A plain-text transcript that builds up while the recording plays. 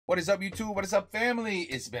What is up, YouTube? What is up, family?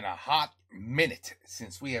 It's been a hot minute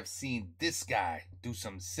since we have seen this guy do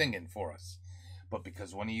some singing for us. But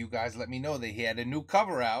because one of you guys let me know that he had a new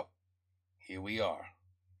cover out, here we are.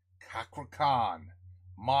 CAKRA KHAN,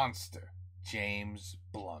 Monster, James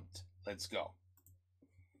Blunt. Let's go.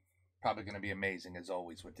 Probably going to be amazing, as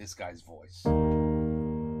always, with this guy's voice.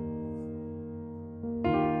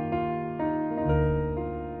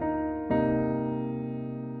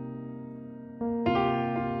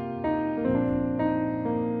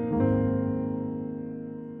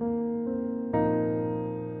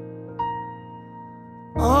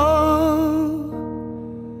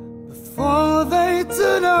 Before they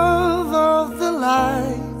turn off all the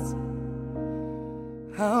lights,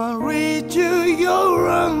 I'll read you your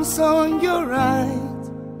wrongs on your right.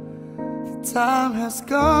 The time has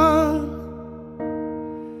gone.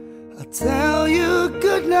 I'll tell you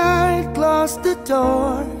goodnight, close the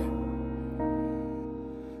door.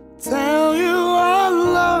 Tell you I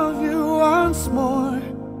love you once more.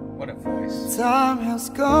 What a voice. Time has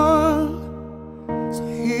gone, so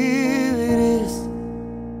here it is.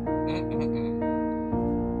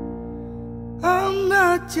 I'm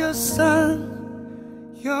not your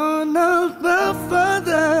son, you're not my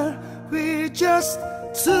father. We're just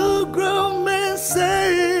two grown men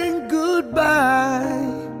saying goodbye.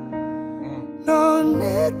 No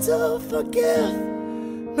need to forgive,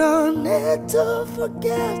 no need to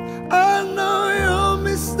forget. I know your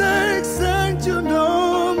mistakes and you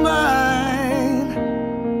know mine.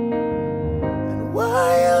 And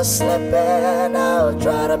while you're sleeping, I'll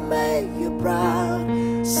try to make you proud.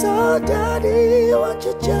 So daddy, won't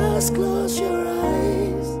you just close your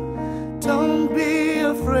eyes? Don't be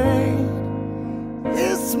afraid,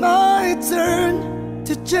 it's my turn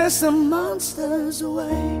to chase the monsters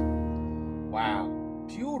away. Wow,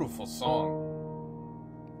 beautiful song.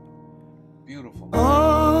 Beautiful.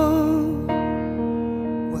 Oh,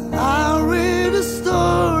 well, I'll read a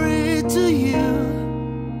story to you.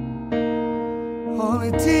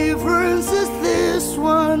 Only difference is this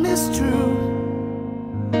one is true.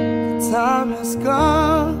 Time has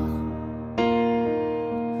gone.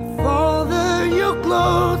 Father, your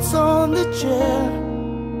clothes on the chair.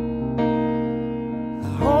 I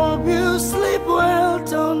hope you sleep well,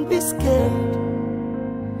 don't be scared.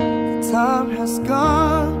 The time has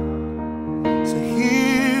gone, so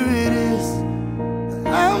here it is.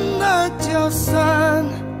 I'm not your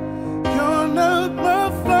son, you're not my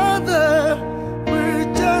father.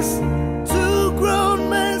 We're just two grown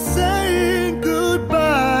men saying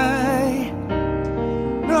goodbye.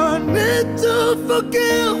 No need to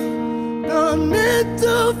forgive, no need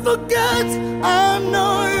to forget. I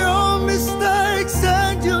know your mistakes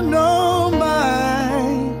and you know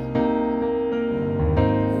mine.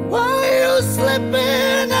 While you're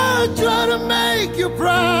sleeping, I'll try to make you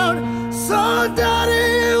proud. So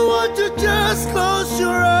daddy, won't you just close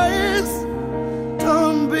your eyes?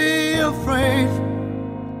 Don't be afraid,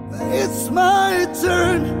 it's my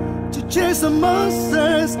turn to chase the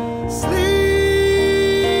monsters. Sleep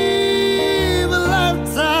a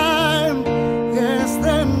lifetime, yes,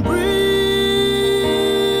 then breathe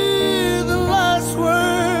the last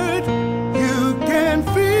word. You can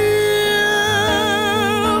feel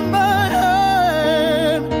my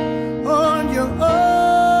hand on your own.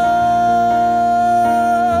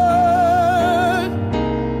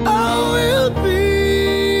 I will be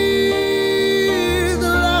the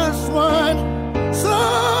last one, so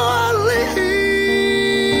I'll leave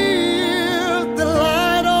the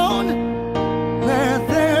light on. Let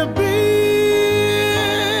there be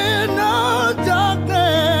no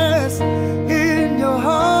darkness in your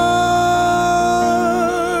heart.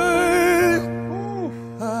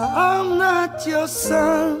 I'm not your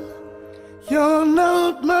son, you're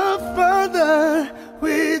not my father.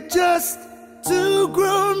 We're just two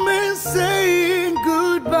grown men saying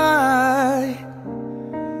goodbye.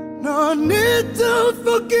 No need to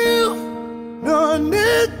forgive, no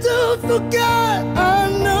need to forget. I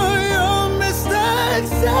know your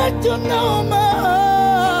mistakes and you know mine.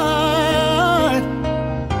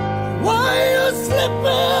 While you're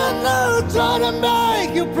sleeping, I'll try to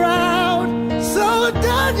make you proud. So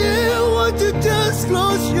daddy, won't you just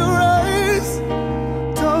close your eyes?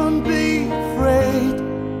 Don't be afraid,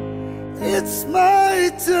 it's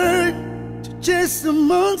my turn to chase the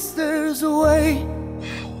monsters away.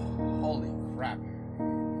 Holy crap.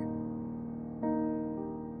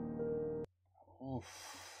 Oof.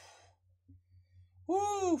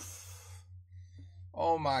 Oof.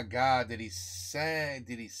 Oh my God, did he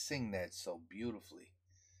sing that so beautifully?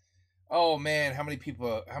 Oh man, how many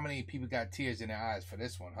people got tears in their eyes for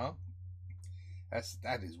this one, huh?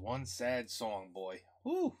 That is one sad song, boy.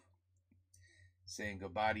 Whew. saying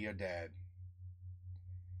goodbye to your dad.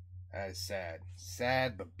 That is sad.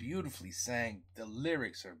 Sad but beautifully sang. The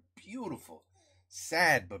lyrics are beautiful.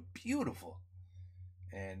 Sad but beautiful.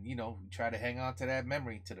 And, you know, we try to hang on to that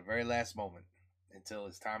memory to the very last moment until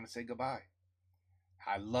it's time to say goodbye.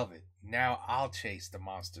 I love it. Now I'll chase the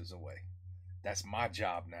monsters away. That's my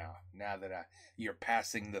job now. Now that you're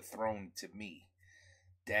passing the throne to me.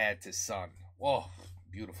 Dad to son. Oh,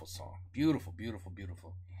 beautiful song. Beautiful, beautiful,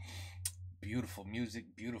 beautiful. Beautiful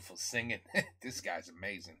music, beautiful singing. This guy's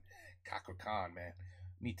amazing. CAKRA KHAN, man.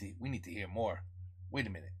 We need to hear more. Wait a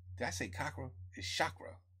minute. Did I say CAKRA? It's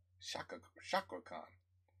Chakra. CAKRA KHAN.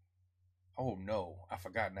 Oh no, I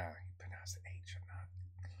forgot now. You pronounce the H or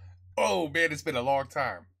not? Oh man, it's been a long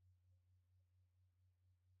time.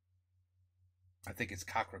 I think it's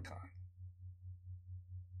CAKRA KHAN.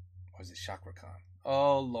 Or is it Chakra Khan?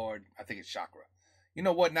 Oh Lord, I think it's Chakra. You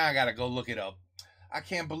know what? Now I gotta go look it up. I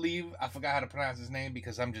can't believe I forgot how to pronounce his name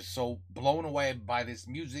because I'm just so blown away by this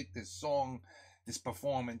music, this song, this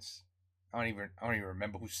performance. I don't even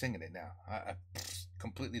remember who's singing it now. I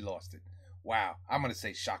completely lost it. Wow. I'm gonna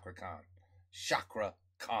say CAKRA KHAN. CAKRA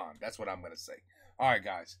KHAN. That's what I'm gonna say. All right,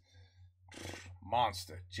 guys.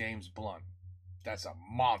 Monster. James Blunt. That's a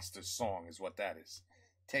monster song, is what that is.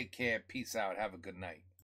 Take care. Peace out. Have a good night.